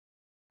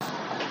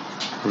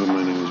Hello,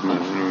 my name is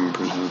Matt, and I'm a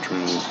personal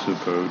trainer at the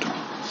boat.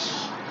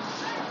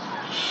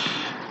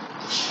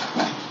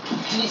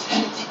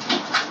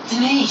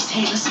 Denise,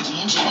 hey, listen,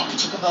 me and Jenny, we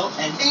took a boat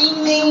and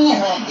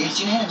it's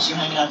unanimous. You're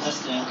hanging out with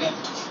us today, okay?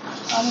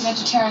 I'm a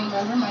vegetarian,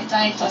 remember? My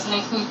diet doesn't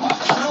include pork.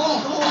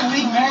 Oh,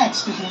 Big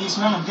Macs, Denise.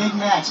 Remember, Big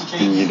Macs,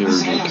 okay? You need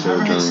Listen, urgent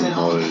care during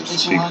holidays.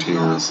 Speak to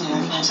your There's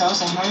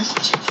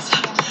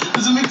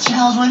a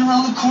McChow's right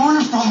around the corner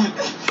from it.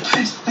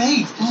 It's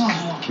fake.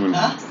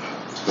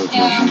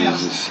 Location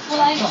uses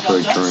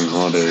break during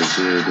holidays.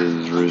 It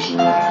is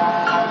reasonable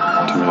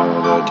to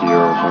know that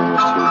your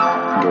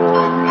homestead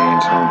door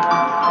remains open.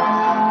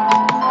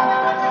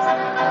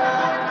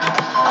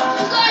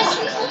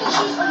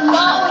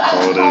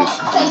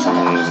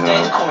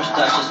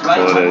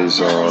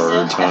 Holidays are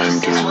a time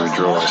to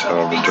rejoice.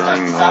 However,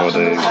 during the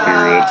holiday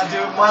period,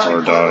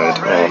 our diet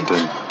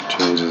often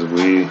changes.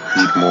 We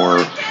eat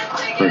more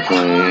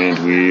frequently, and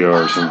we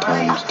are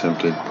sometimes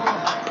tempted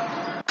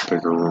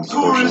bigger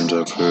portions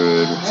of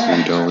food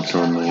we don't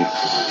normally eat.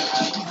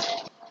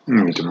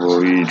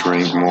 We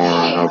drink more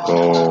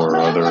alcohol or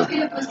other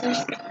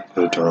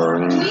that are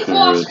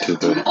inherent to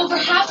the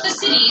shell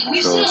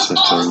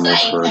system.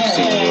 This, for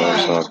example, of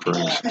soft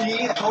drinks.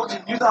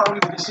 You thought we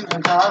were just super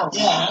McDonald's.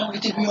 Yeah, we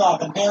think we are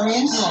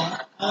barbarians.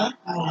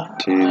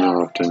 Teen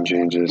often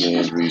changes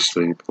and we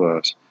sleep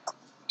less.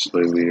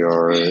 We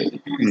are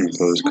in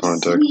close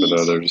contact with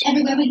others,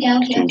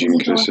 exchanging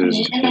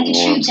kisses and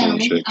warm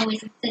handshakes,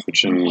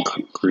 which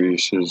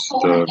increases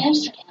the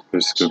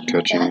risk of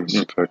catching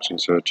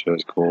infections such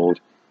as cold,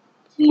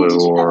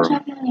 flu, or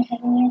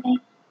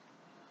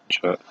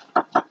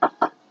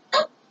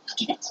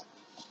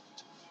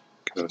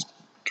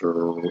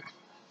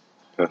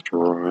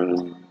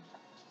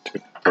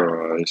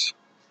gastroenteritis.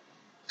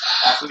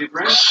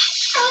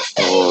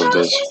 All of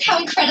this How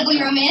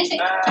incredibly romantic.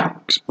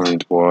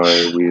 explains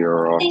why we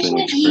are often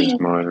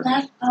experiencing minor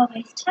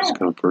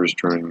discomforts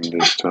during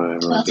this time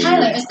of the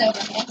year.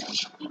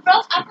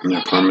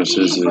 The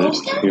pharmacist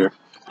is here.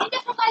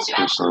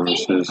 The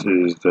pharmacist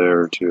is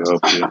there to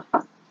help you.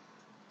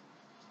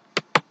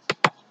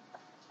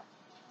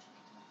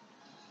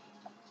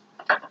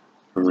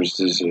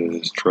 Pharmacist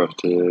is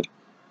trusted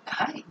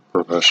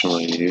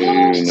professionally.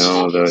 You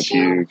know that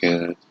you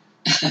can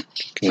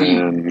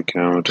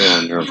count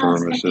on your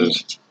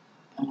pharmacist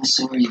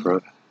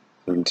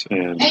presence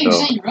and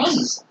help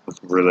with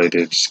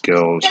related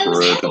skills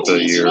throughout the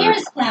year.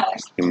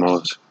 The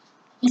most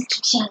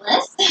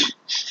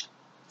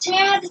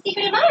Tamara has a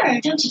secret admirer,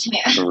 don't you,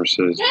 Tamara?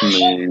 Pharmacists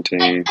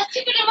maintain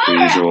the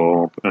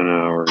usual open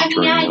hours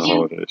during the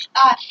holidays.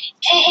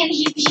 And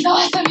he's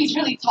awesome. He's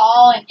really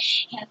tall and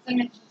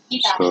handsome.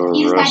 And so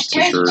rest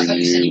assured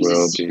you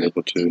will be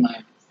able to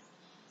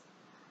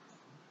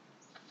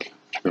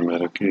your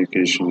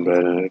medication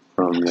benefit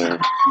from their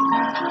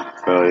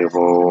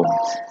valuable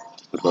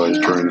advice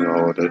during the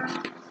holiday,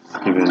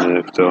 even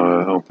if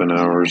the open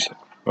hours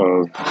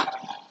of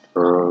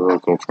our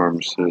local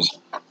pharmacists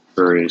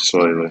vary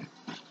slightly.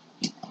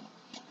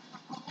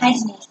 Hi,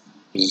 Denise.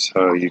 This is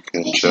how you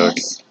can check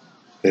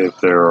if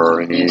there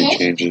are any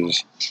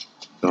changes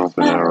in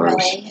open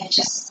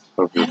hours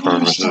of your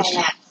pharmacist.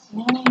 You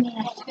know what I mean? I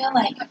feel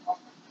like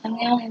I'm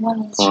the only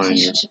one in this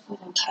relationship who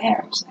even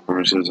cares.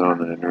 Pharmacists on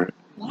the internet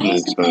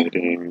site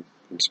and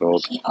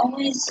consult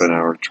open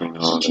hours during the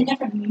holiday.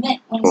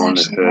 Plan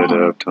ahead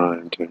of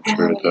time to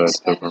ensure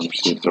that the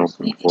pharmacist is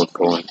open before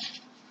calling.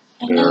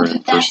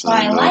 That's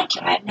why I like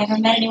her. I've never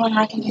met anyone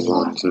like him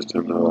before. The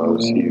system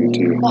allows you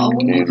to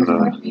maintain the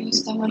hours.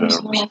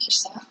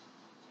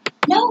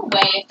 No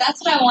way. If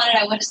that's what I wanted,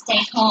 I would have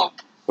stayed home.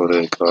 But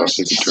a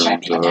classic in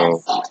terms of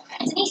health.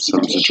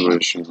 Some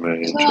situations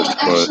may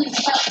justify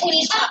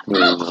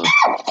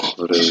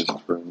holidays,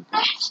 for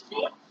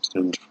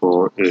instance,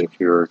 for if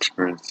you're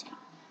experiencing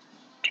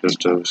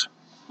digestive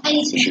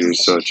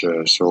issues such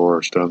as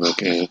sore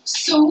stomach and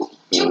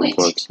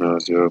reflux,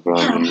 nausea,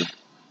 vomiting,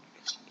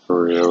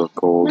 or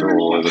cold,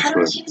 or the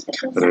flu,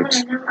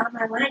 headaches,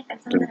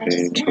 and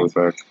pain, so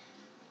back,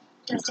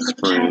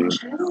 sprain,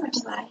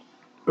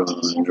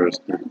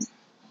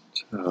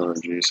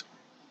 allergies.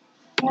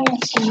 What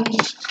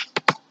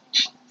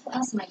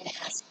else am I going to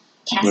ask?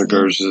 In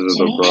regards to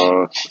the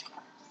raw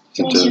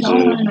symptoms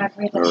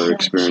or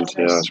experience,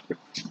 they ask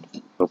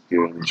help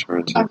you in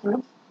insurance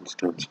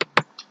instance.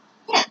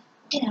 Yeah,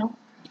 you know.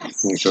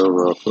 Make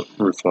over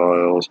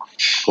files,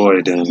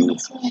 avoid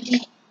and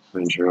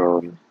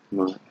major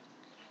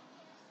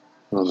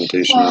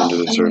limitation under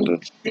the certain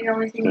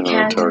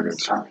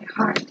targets.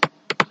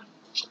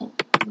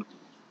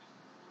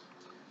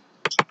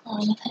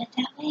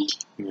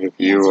 If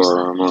you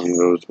are among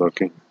those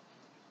looking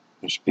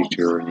to speak to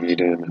your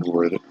need and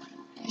word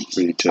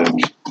free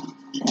tips.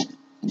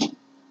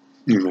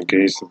 In the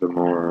case of the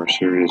more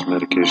serious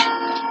medication,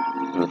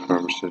 the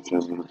pharmacist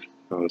in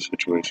the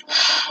situation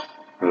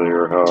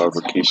earlier,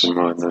 however, keep in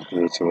mind that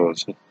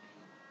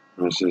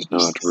this is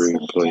not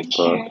replaced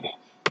by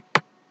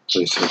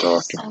a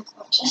doctor.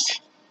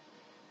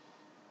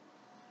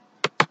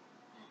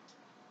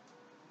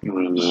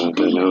 when the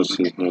diagnosis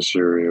is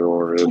necessary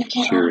or if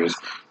serious,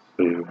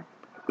 the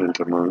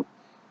intimate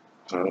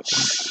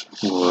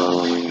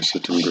overwhelming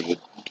system breed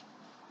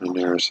and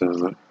nerve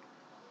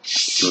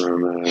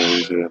room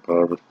as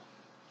above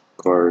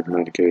required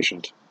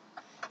medications.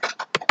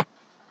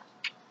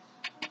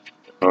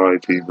 High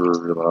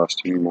fever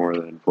lasting more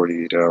than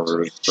 48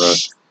 hours,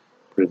 breath,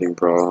 breathing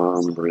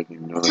problem,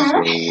 breathing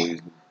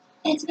noise,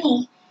 It's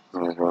me.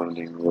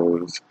 vomiting,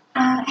 loads,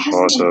 I have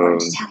something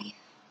important to tell you.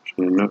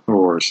 chin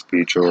or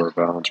speech or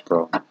balance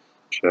problem,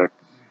 check,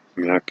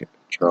 neck,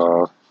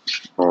 jaw,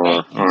 or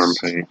arm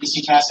pain, You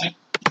see Cassidy?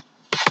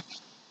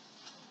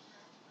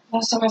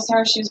 Last time I saw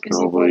her, she was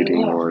busy no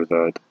bleeding boarding up.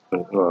 or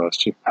that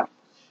lasts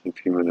a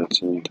few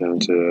minutes,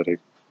 intense headache.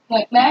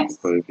 Look, Max,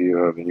 But if you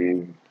have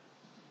any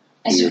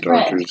as your your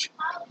friend, doctors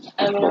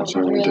I'm gonna be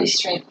really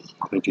straight with you.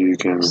 that you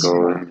can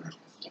go in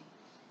You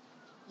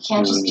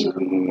can't just do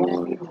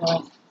whatever you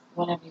want,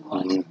 whenever you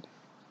want. and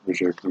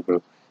reject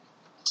about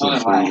Tell her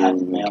why I had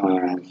to the bail on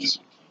her. times to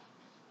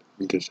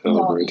No, you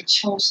celebrate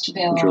chose to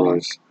bail on her. joy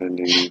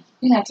spending You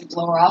didn't have to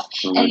blow her off,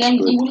 and moments then you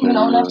with wouldn't even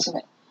own up to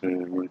it.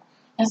 family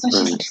That's what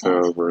she's and upset.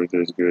 celebrate.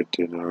 It's good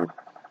to know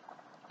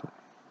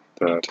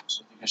that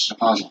So I should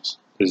apologize.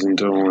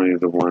 isn't only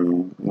the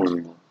one.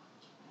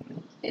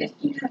 If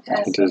you have to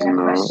ask It me isn't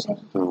that the question,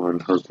 one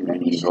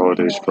hurting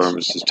holidays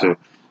promises to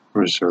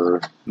restore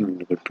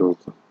individual.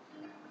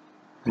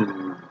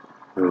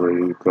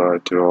 Really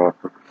glad to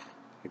offer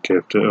a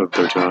gift of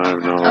their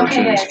time, knowledge, okay,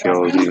 and guys,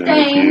 skills, that's even what I'm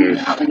if you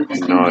saying. I'll be this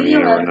not video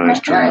here out a of my nice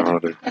during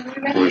heart.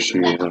 holiday. Wish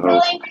you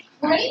health.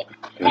 Ready?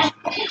 Yes.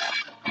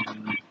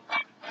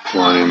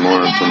 Wanting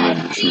more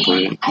information,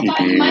 simply you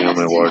can email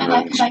my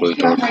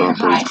watermelonsplit.com.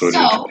 Please go to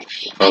Health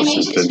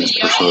and Fitness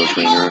Personal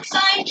Trainer.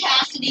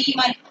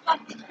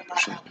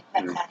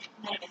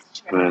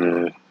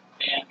 And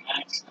Dan,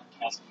 Max,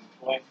 Cassidy's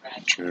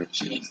boyfriend. sure.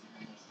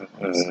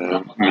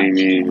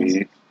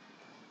 Mimi.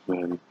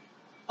 Mimi,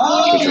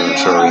 and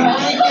sorry,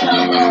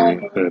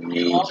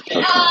 Mimi,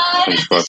 Thanks, bye.